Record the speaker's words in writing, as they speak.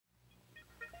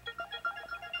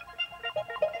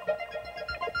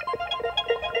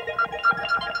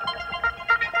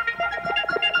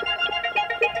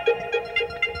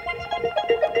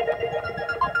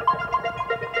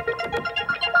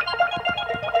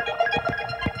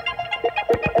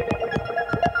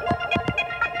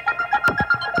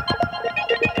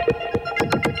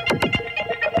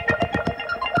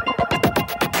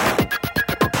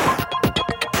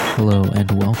Hello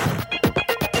and welcome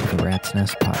to the Rat's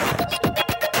Nest Podcast.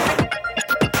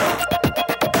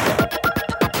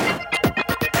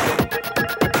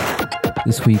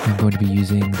 This week I'm going to be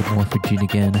using the Morphogene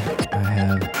again. I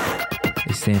have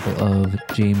a sample of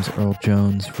James Earl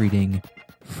Jones reading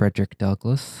Frederick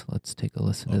Douglass. Let's take a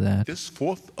listen to that. This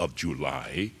 4th of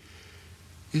July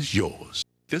is yours.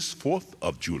 This 4th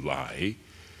of July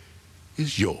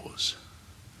is yours,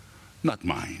 not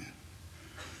mine.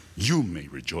 You may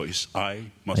rejoice,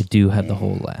 I do have the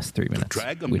whole last 3 minutes.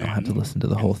 We don't have to listen to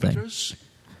the whole thing.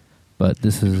 But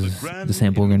this is the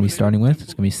sample we're going to be starting with.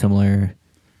 It's going to be similar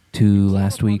to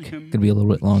last week. It's going to be a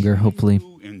little bit longer, hopefully.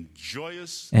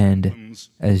 And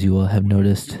as you will have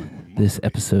noticed, this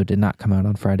episode did not come out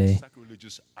on Friday.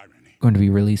 I'm going to be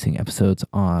releasing episodes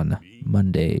on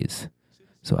Mondays.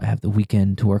 So I have the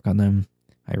weekend to work on them.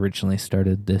 I originally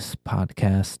started this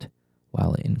podcast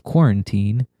while in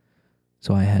quarantine,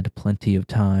 so I had plenty of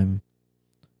time,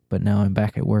 but now I'm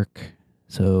back at work,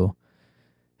 so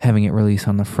having it release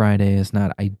on the Friday is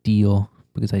not ideal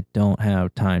because I don't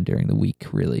have time during the week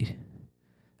really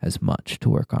as much to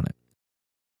work on it.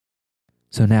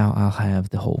 So now I'll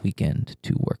have the whole weekend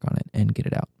to work on it and get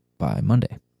it out by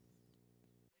Monday.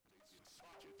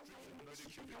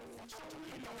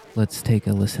 Let's take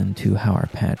a listen to how our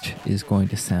patch is going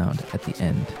to sound at the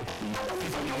end.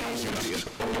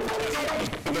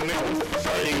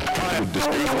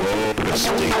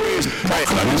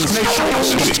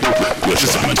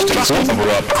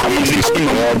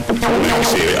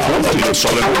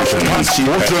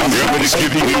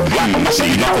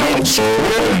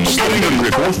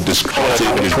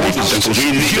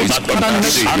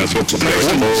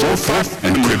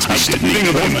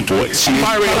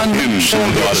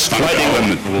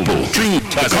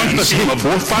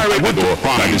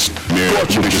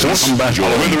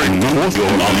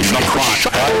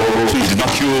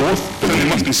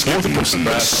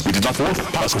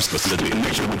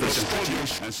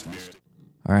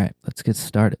 All right, let's get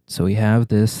started. So we have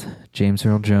this James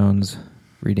Earl Jones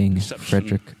reading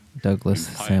Frederick Douglass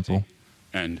sample.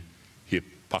 And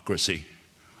hypocrisy,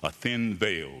 a thin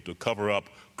veil to cover up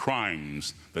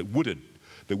crimes that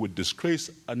would disgrace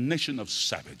a nation of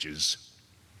savages.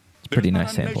 It's a pretty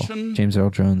nice sample. James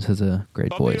Earl Jones has a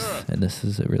great voice, and this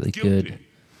is a really good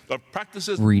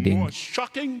reading. More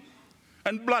shocking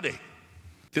and bloody.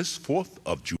 This 4th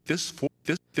of July.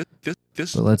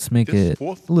 But let's make it a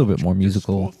little bit more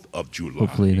musical,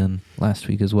 hopefully, than last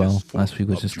week as well. Last week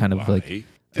was just kind of like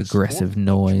aggressive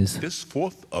noise. This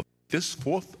 4th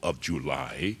of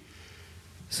July.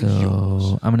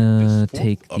 So I'm gonna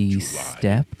take the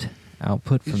stepped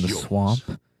output from the swamp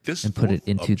and put it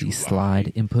into the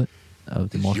slide input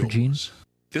of the Morphogene.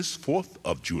 This 4th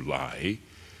of July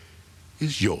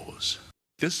is yours.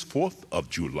 This 4th of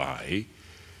July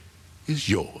is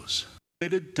yours.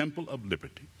 Temple of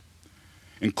Liberty,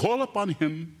 and call upon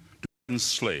him to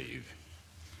enslave,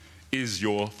 is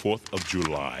your 4th of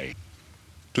July.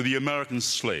 To the American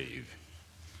slave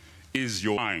is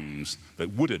your crimes that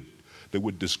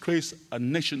would disgrace a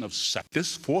nation of savages.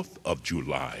 This 4th of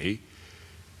July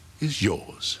is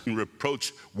yours.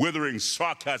 Reproach, withering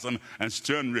sarcasm, and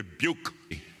stern rebuke,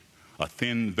 a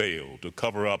thin veil to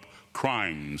cover up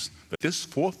crimes. This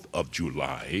 4th of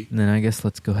July. And then I guess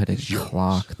let's go ahead and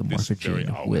clock the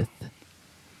Morphogene with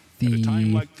the at a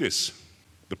time like this,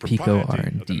 the Pico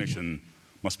propriety of the R&D. nation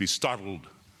must be startled.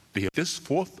 This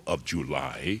 4th of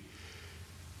July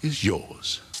is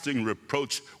yours.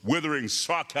 Reproach, withering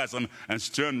sarcasm, and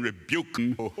stern rebuke.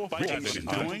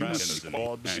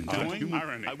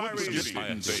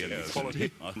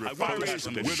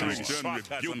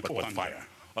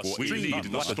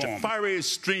 A fiery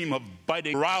stream of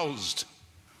biting roused.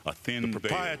 A thin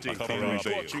propriety withering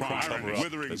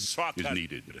sarcasm is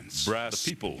needed. Brass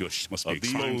people must be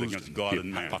exposed against God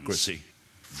and man. Hypocrisy,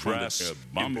 brass,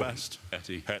 bombast,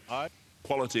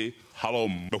 quality, hollow,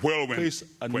 the whirlwind, face,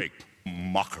 and wake,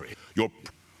 mockery. Your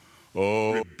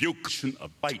rebuke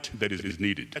of bite that is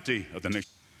needed. Of the next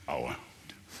hour.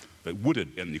 That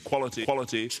wooded and equality,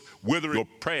 withering your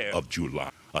prayer of July.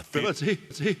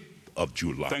 Ability of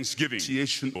July. Thanksgiving,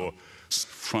 or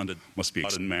fronted must be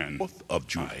God and man. 4th of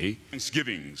July.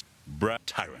 Thanksgivings,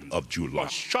 tyrant of July.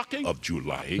 Shocking of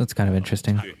July. That's kind of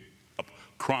interesting.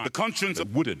 The conscience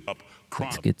of wooded up.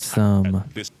 Let's get some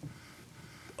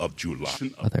of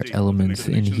July. other elements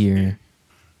in here.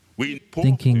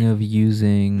 Thinking of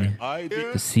using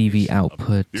the CV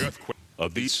output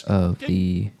of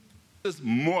the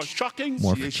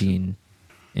Morphogene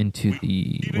into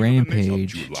the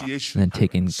Rampage, and then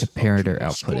taking comparator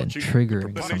output and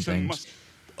triggering something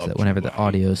So that whenever the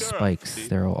audio spikes,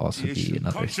 there will also be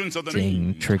another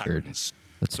thing triggered.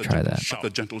 Let's try that. The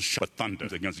gentle thunder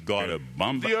against God.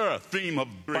 The earth, stream of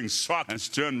bring sock and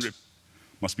stern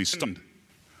must be stunned.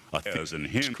 As in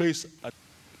him, trace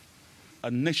a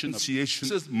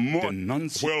nationciation is more than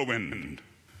whirlwind.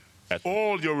 At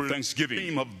all your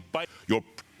thanksgiving of your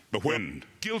the wind,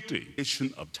 guilty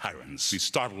nation of tyrants, be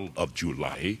startled of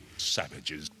July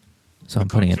savages. So I'm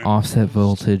putting an offset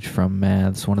voltage from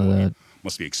Maths, one of the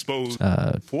must be exposed.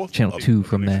 Channel 2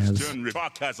 from Maths.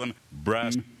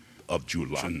 Of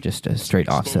July. Just a straight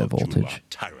offset voltage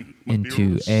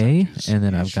into A, and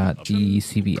then I've got the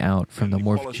CV out from the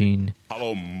morph gene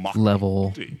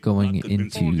level going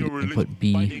into input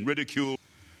B.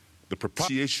 The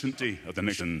propitiation of the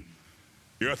nation,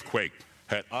 the earthquake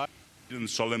had in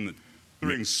solemnity,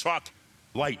 bring sought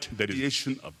light that is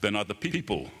of then other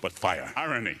people, but fire.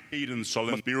 Irony, Eden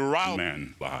solemn be roused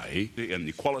man by the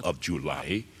inequality of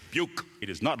July. Buke, it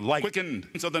is not light quickened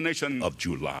of the nation of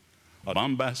July. A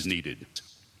bombast needed,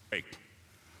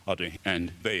 and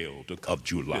veiled of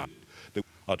July. The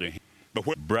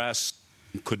brass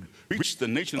could reach the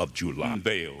nation of July.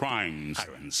 Veil crimes,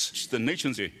 tyrants, the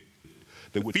nations.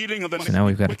 The feeling of the so now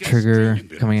we've got a trigger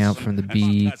coming out from the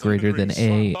B greater than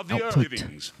A output.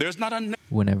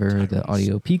 Whenever the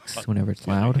audio peaks, whenever it's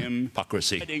loud.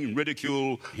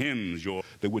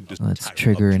 Let's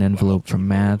trigger an envelope from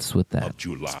Maths with that.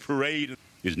 Parade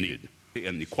is needed.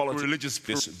 And equality religious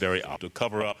this very out to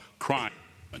cover up crime.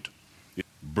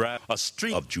 A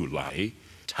street of July,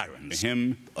 tyrants,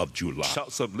 hymn of July,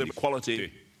 shouts of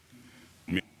equality,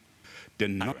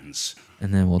 deniance.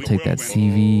 And then we'll take that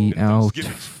CV out,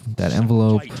 that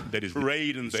envelope,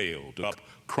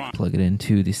 plug it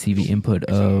into the CV input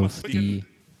of the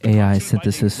AI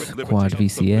synthesis quad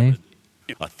VCA.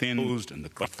 A thin and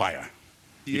the fire.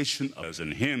 As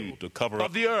in hymn to cover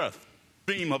up the earth,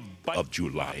 stream of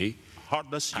July.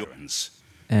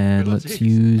 And let's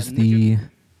use the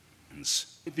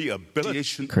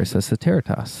Cursus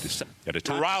Ateritas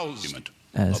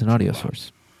as an audio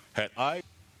source. Had I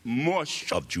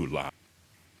much of July,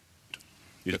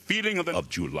 the feeling of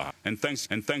July, and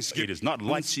thanksgiving, it is not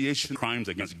denunciation crimes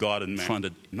against God and man.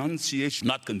 Funded denunciation,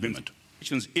 not convincement.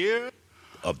 Nation's ear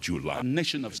of July,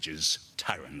 nation of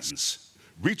tyrants,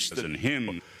 reached in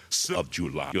him of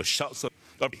July. Your shouts of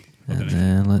and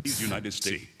then let's United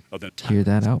States. Hear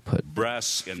that output.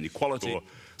 Brass and equality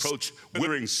approach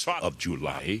withering of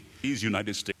July. These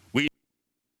United States. We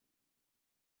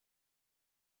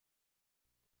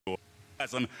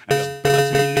and need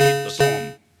the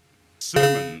storm.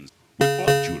 Sermons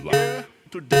of July.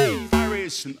 Today,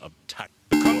 variation of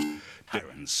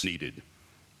tyrants needed.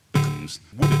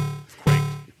 Wooded quake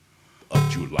of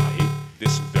July.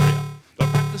 This very the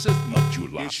practices of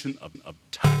July of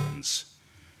tyrants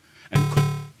and could.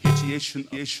 Of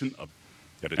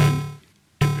that and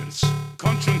impotence.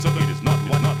 Conscience of it is not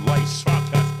light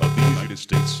sarcasm of the United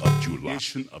States of July.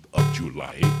 Of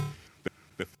July.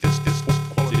 This is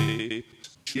quality.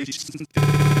 This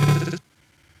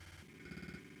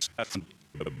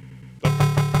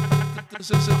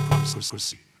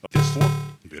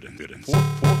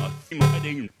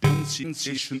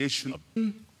denunciation of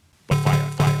but fire.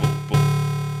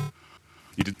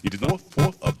 You did not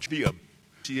forth of the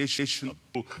initiation of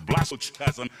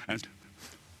blasphemy and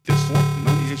this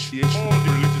initiation all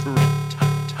the religious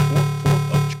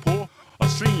for a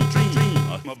stream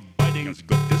of biting and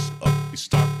got this we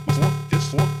start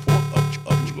this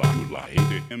of July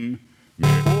him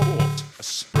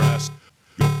express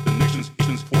the nation's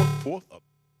fourth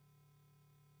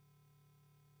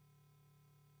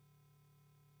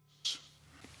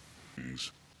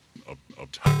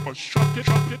of time shocked it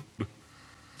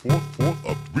fourth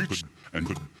of reach and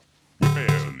could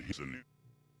repair and his So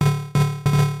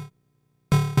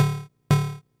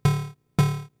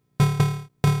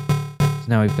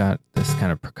now we've got this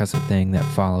kind of percussive thing that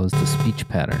follows the speech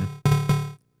pattern,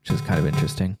 which is kind of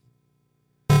interesting.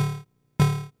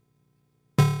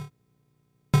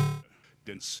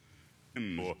 Dense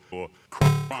or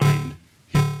crime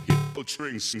hit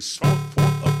butchering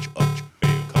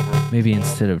Maybe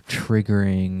instead of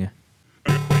triggering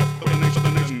the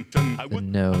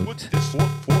note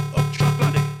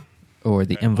or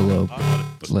the envelope,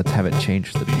 let's have it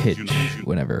change the pitch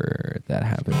whenever that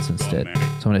happens instead.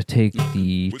 So I'm going to take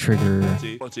the trigger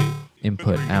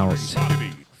input out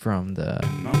from the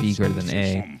B greater than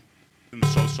A,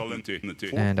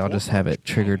 and I'll just have it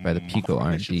triggered by the Pico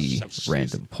R&D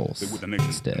random pulse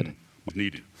instead.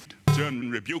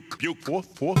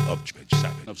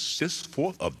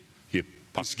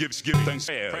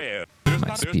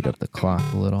 Might speed up the clock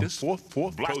a little.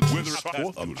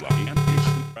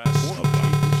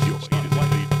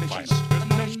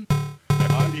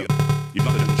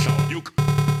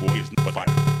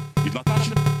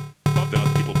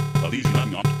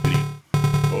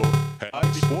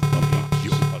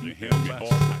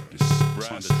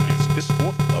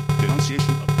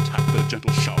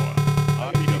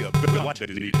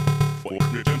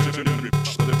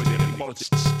 liberty and equality.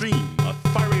 A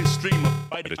fiery stream of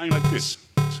by the time like this.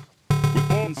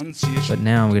 But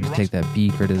now I'm going to take that B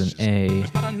greater than A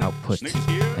output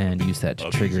and use that to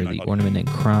trigger the ornament and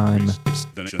crime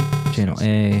channel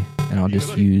A, and I'll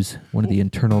just use one of the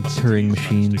internal Turing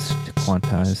machines to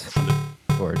quantize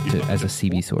or as a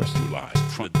CB source.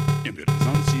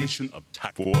 Enunciation of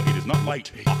tact, for it is not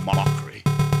light, a mockery.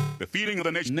 The feeling of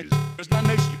the nation is not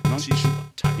nation. Enunciation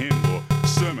of tact, hymn or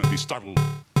sermon be startled.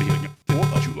 The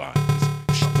 4th of July.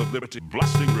 Shout of liberty,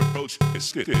 blasting reproach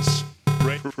is this.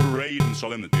 Parade and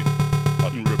solemnity,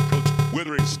 reproach,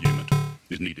 withering argument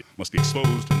is needed. Must be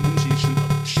exposed. Enunciation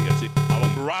of shiati,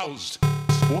 aroused.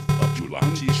 4th of July.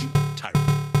 Enunciation of tyrant.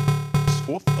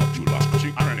 4th of July.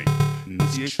 Pushing irony.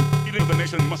 Enunciation. Feeling of the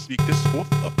nation must be this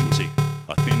 4th of July.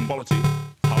 A thin quality.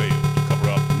 Fail to cover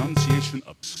up. Enunciation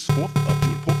of 4th of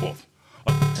July. Pull forth.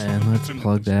 And let's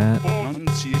plug that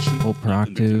whole per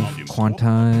octave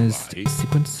quantized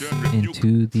sequence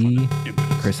into the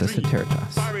Chrysis of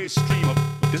Territas. Fiery stream of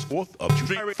this 4th of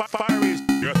July. Fiery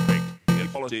earthquake. The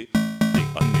equality. The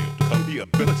unnailed to come the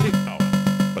ability power.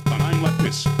 But when I'm like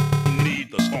this, you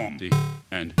need the storm.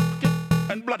 And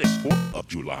bloody 4th of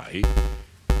July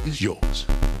is yours.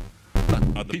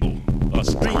 The people, a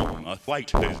stream, a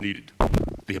flight that is needed.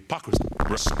 The hypocrisy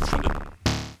bursts from it.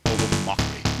 All the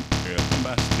mockery.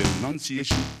 The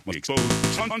enunciation must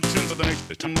expose conscience of the nation.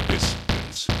 The time of this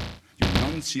is your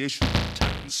enunciation of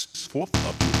tyrants. 4th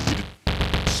of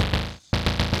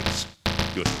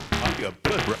July. Your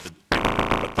blood breath.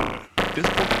 This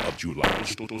 4th of July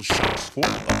is total shots.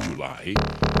 4th of July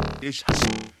is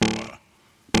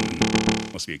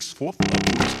must be 4th of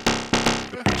July.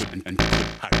 And the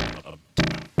pattern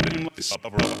of this up,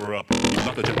 not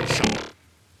the gentle shower.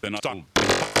 Then I startled the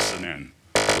hypocrisy man.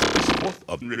 This 4th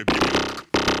of rebuke.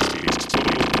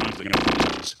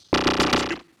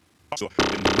 So,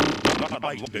 in the mood, not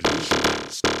by the enunciation.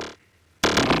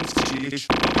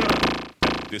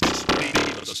 This is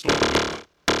the story.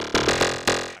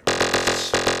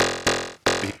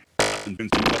 The been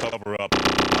to cover up.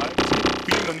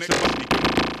 Feeling the nation must be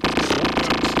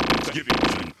giving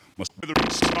must wither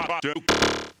and spot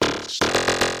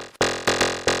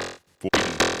for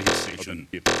the station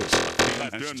if there's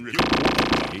a done review.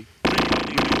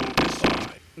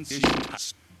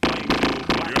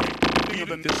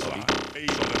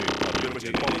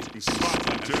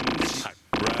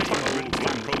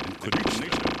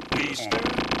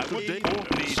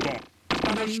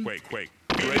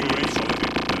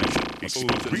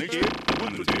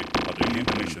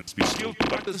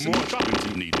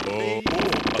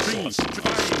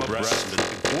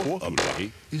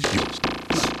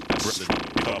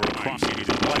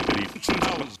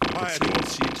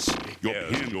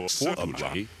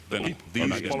 Then the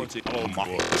inequality of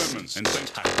sermons and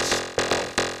syntax.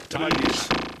 Time is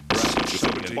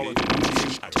brass quality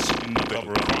in the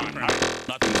cover of crime.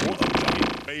 Not in war of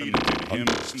pain him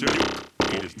still.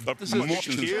 The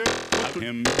emotions here of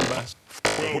him best.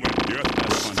 Well, when the earth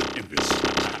has in this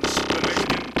hands, the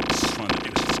nation is fun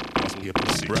in this. Must be a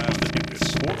brass in this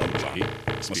war of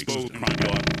exposed crime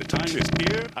God. The time is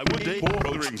here. I would day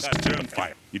pour rings at turn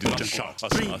fire. You did not shout. A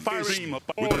stream of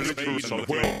all the rivers of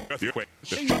the world. Earthquake.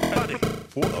 The shot body.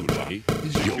 4th of July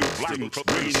is your black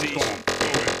green storm.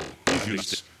 If you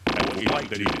see what light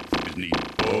that is needed.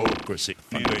 Oh, Chrissy.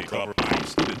 And they cover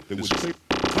arms. It was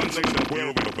cleansing the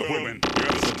world of the whirlwind.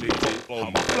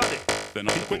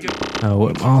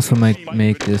 What also might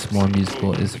make this more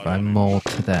musical is if I mult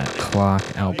that clock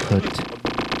output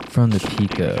from the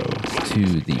Pico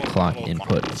to the clock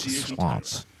input of the Swamp.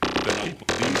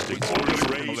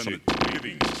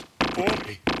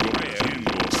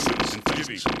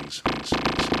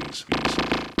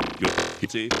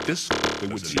 This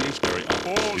would see very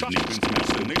all judgments the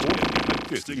nation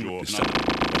fisting your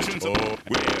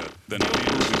where then the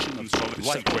religion and solid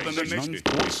light than the nation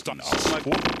voice done outside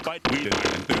fight we and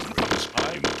then I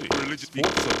religious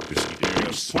force of this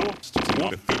force to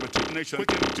the figurative nation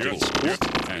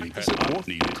and has not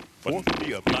needed for the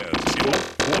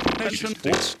nation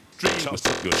force stream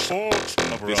of your short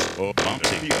cover up or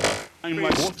bounty. I'm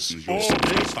like force your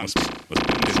substance was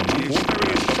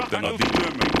then I'll be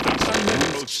German.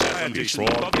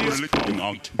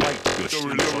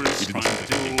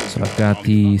 So I've got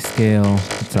the scale,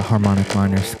 it's a harmonic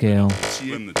minor scale.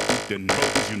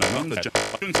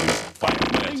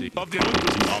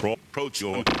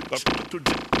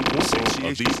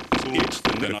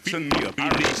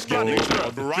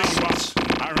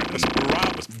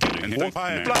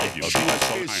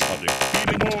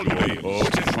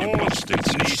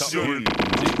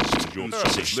 your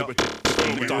liberty.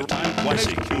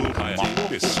 Wisely cool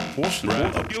this portion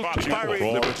of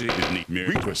liberty is need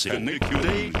mercy and make you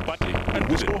day and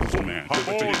whistle man.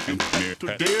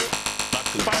 Today, not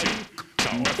to fight.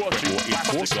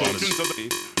 Fortunes of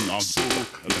the soul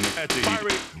and the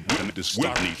fiery when this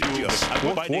will need us. I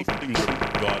will fighting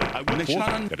God. I will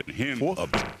not get in him of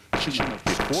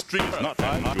streams not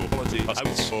find your quality. I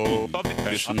will so love the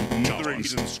passion, the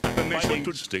reasons, the nation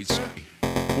to states.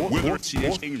 Whether it's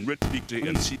in red dictate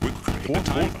and see with the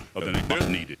time of the next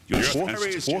needed. Your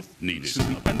fourth needed.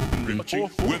 And richie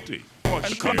with the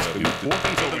and comes to the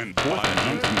and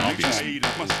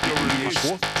must be released.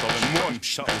 So the more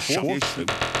shall the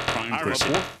prime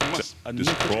person must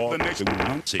destroy the next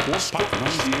say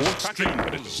stream,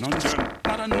 but it's not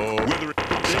whether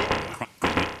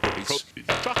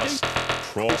it's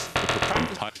cross the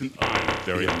protection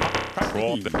very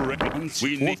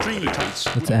we need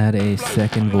let's add a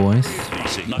second voice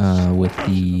with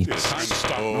the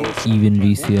even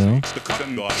VCO.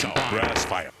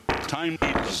 Time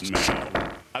doesn't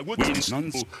matter. I would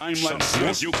none time like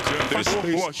this. You can there is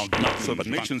force not so the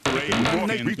nation's parade.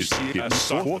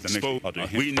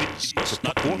 We need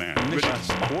not the man.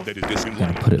 That is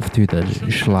Gonna put it through the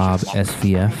Schlab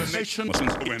SVF. The nation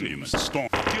mustn't win. Storm.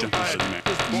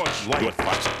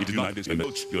 He did not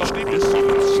image your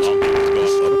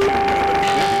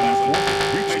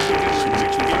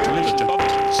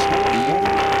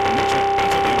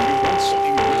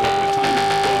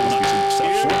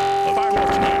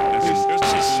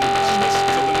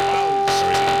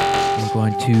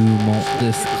Going to mount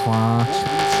this clock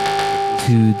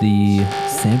to the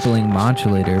sampling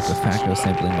modulator, de facto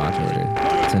sampling modulator.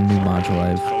 It's a new module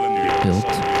I've built.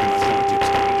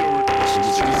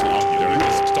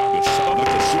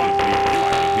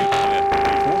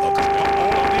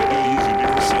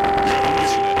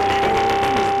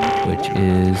 Which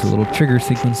is a little trigger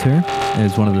sequencer.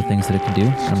 Is one of the things that it can do.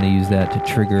 I'm going to use that to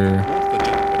trigger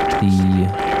the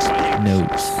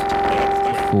notes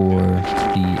for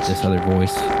this other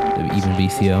voice, the even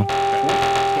VCO.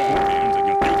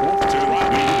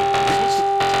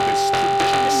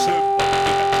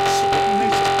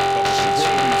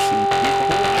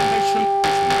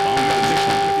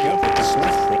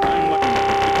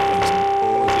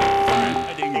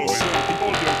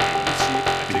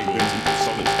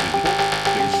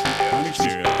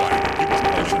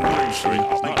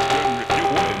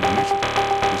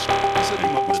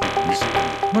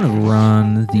 I'm going to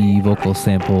run the vocal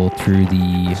sample through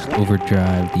the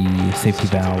overdrive, the safety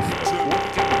valve,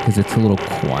 because it's a little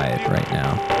quiet right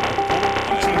now.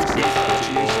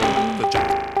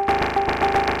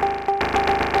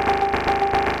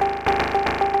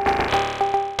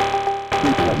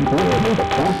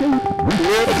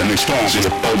 Then they stormed in the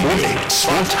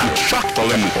soft and shocked the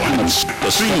limb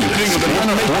the stream, the king of the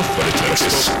runner, but it takes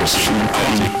this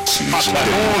not that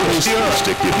all is the earth,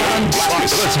 stick your man,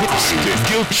 blackness,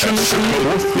 guilt, and the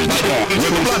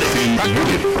blood in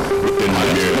my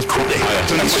ear, I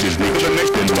attended his reach,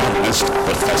 in darkness,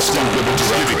 but fasting with the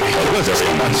delivery of the very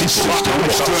man, he stopped on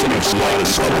the storm of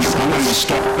sliders, of the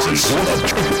storms, and so of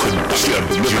could see a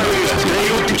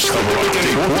liberty to cover up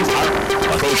the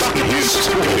approaching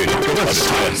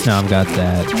his Now I've got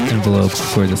that envelope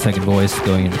for the second voice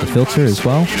going into the filter as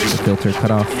well. The filter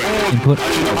cutoff input.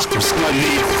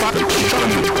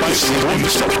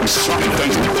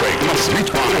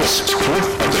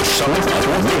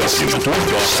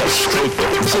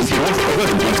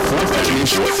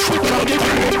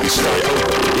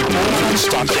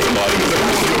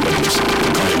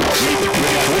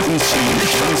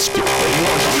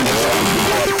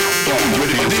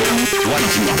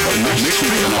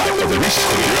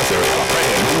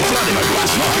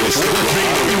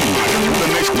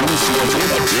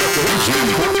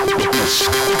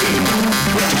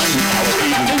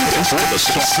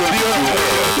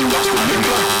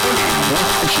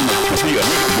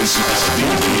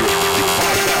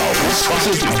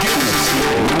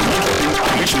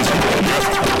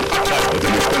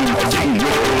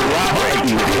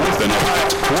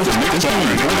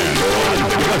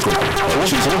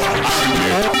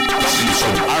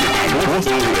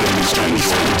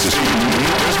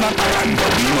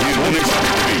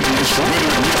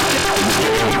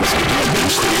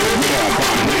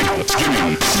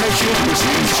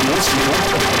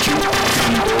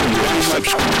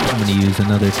 I'm going to use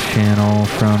another channel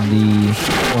from the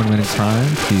ornamented prime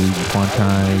to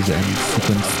quantize and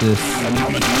sequence this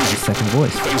second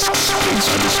voice.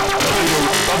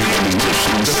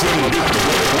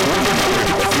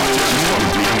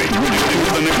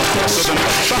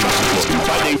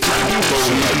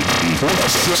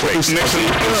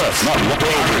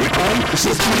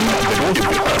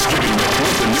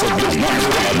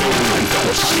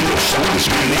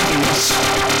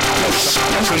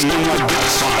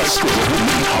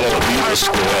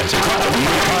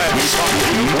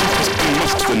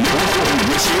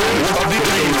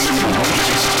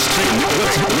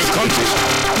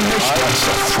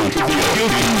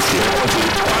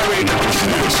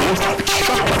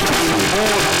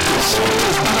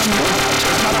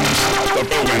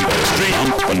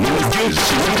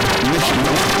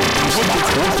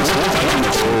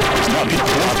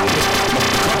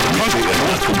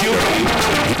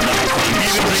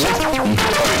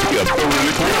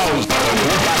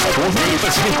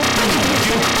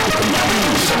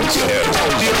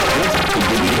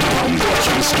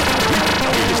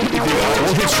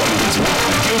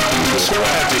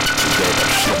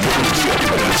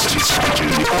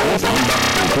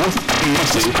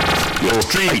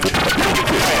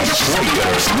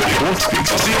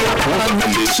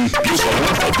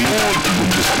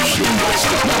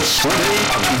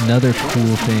 Another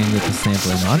cool thing that the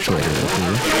sampling modulator will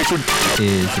do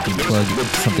is if you plug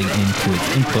something into its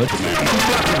input,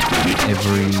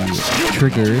 every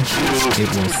trigger, it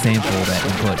will sample that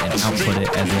input and output it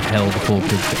as a held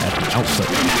voltage at the output.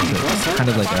 So it's kind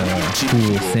of like a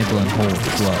cool sample and hold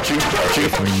flow. We're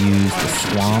going to use the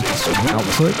swamp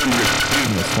output,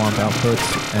 swamp outputs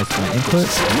as my input,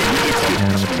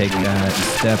 and I'm going to take that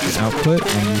step output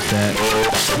and use that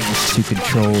to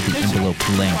control the envelope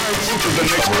length.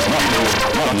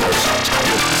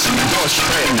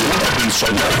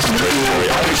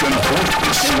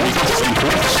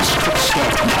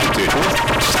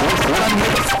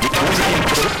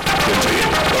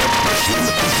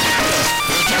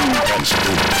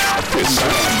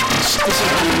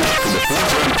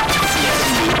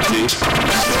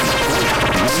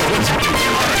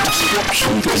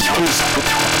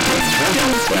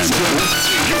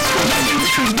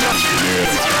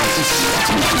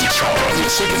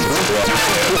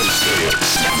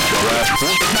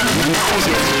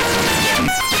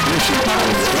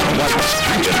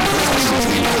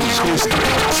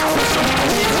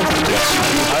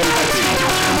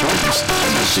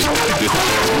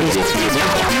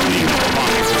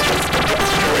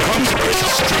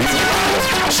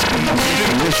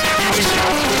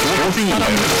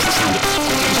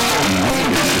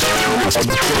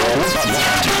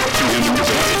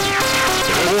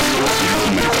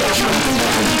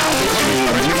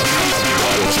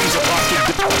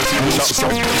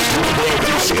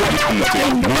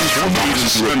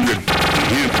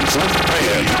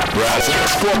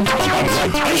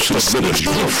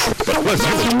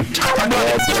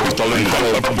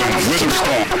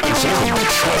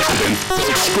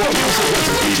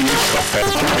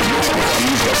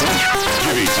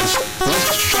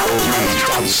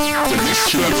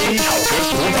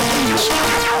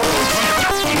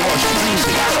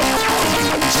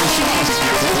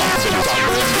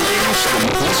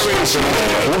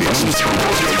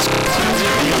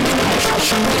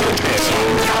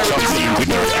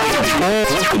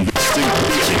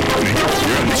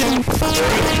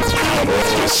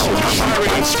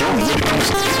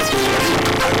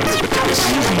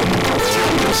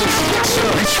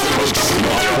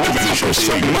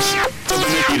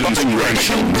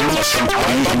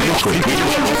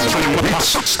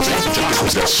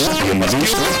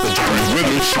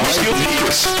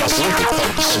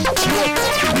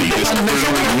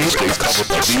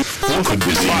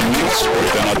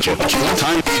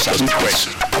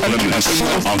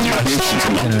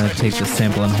 Take the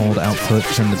sample and hold output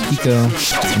from the Pico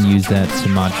and use that to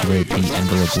modulate the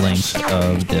envelope length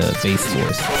of the bass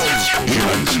force.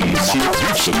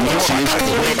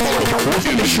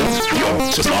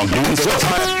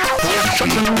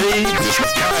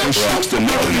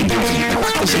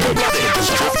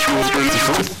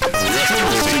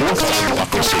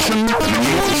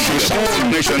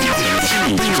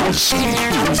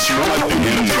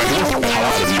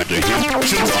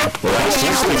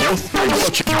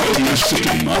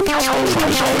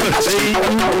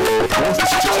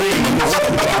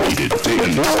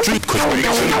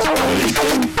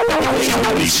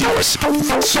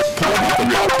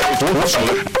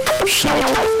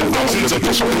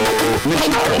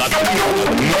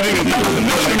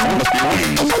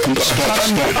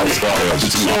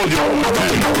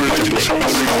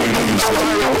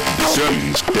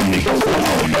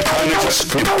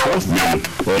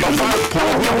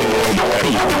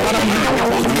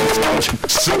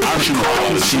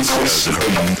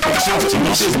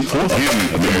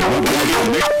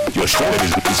 Your shoulder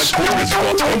is experience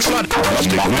for excellent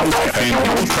pain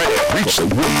reach the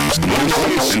wounds, noise,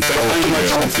 and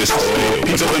this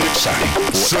piece of the next side.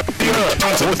 The earth,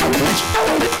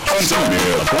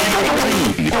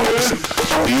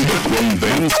 when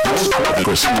then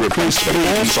replace the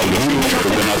hands on the future,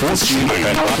 then I won't see my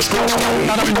head.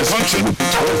 Not a function.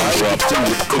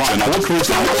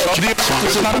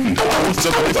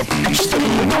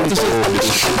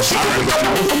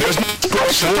 There's no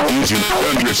so easy to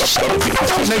learn your stuff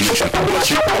with nation. What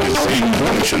you is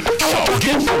information. So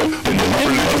give in the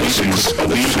relations of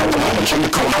the knowledge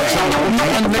and contact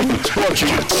and make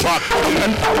watching rock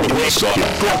and we saw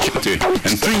projected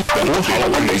and think that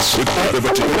how relates with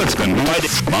liberty and might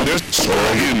others so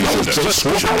in the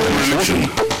social religion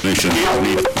nation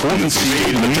need potency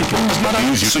in the people not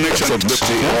easy connection of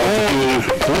liberty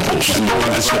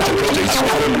as the states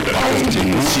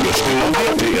in the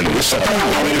and we saw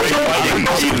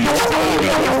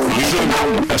even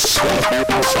a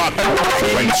swap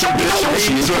when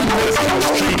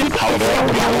however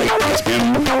has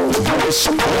been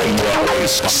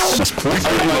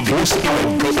voice and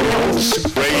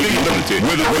limited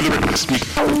with speak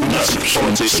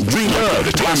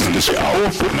the time in this hour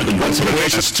and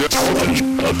considerations to of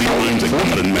the lines of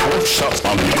modern man shots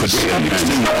on the could be and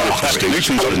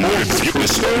nations of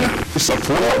the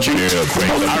support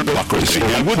great democracy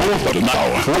and would but now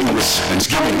and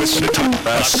giving this the time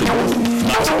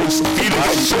not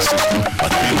feeling system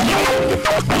but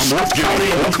I'm not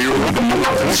giving a clear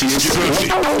security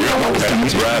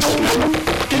and brass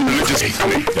religious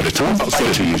but the time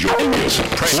authority is your ears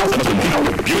pray for the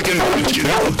you can religion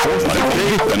and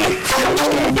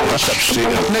perception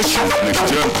nation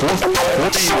next year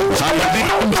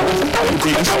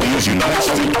time use united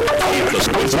states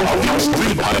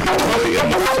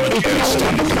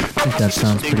I think that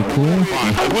sounds pretty cool.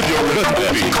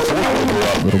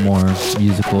 A little more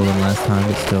musical than last time,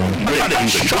 but still, I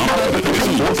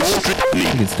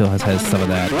think it still has some of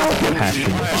that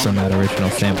passion from that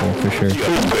original sample for sure.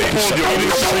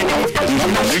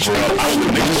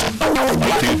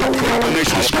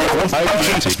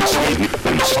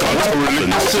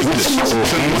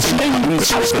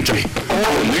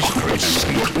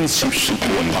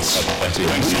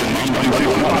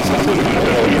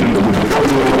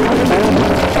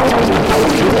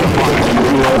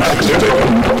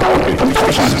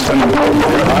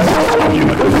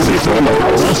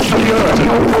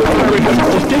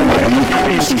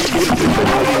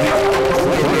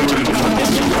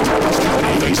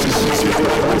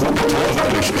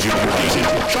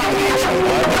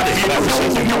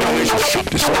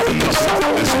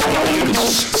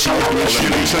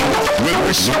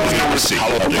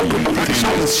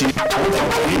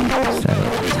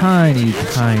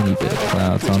 Tiny bit of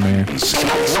clouds on there. I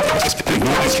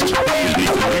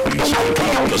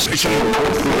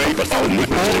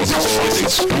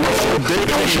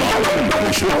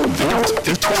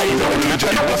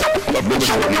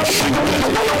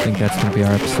think that's going to be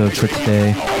our episode for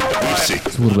today.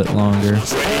 It's a little bit longer.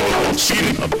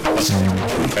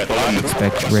 And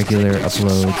expect regular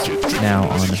uploads now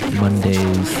on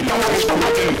Mondays.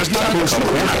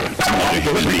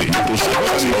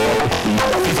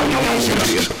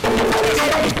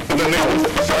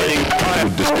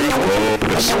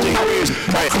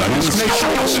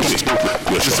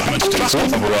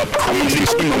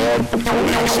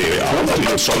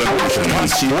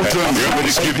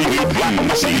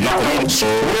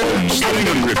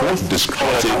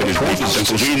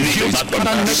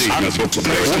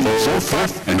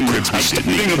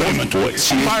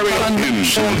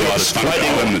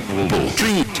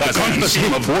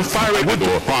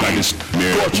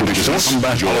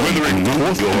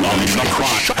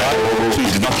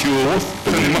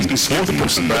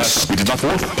 We did not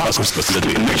pass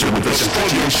the nature with the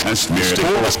and smear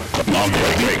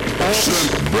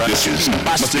this is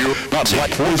not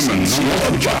like horsemen's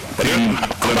but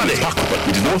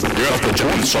we did not hear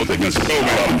German assault against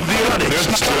there's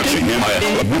not searching him by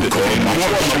a political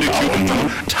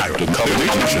tired of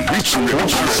combination reach the river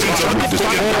since I read this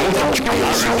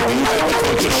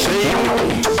the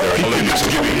same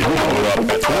giving up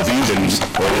at these and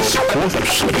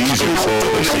supporters these are for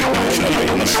the same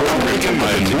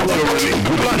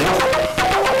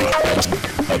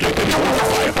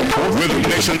with the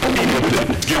nation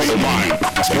giving a mind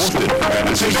and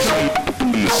say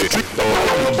in the city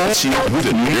with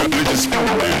the religious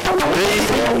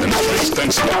and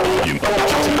thanks to you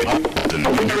with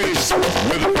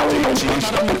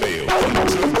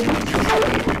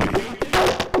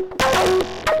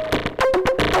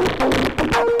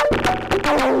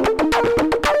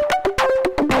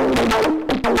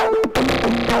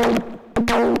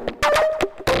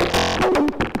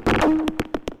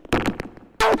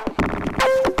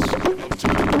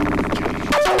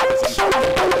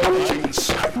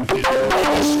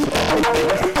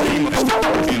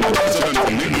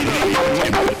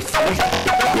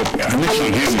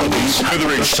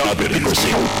Withering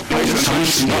hypocrisy.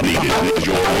 Science not needed.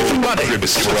 Your body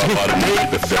is for about a day.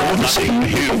 The therapy.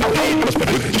 Him.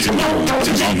 With Jim.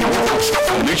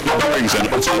 Nation brings an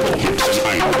obstacle.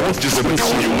 Time. Just a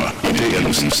consumer.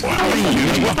 Innocence.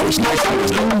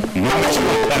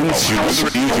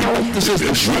 This is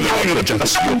the withering of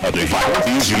justice. A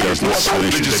divine. Easier as not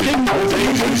religious.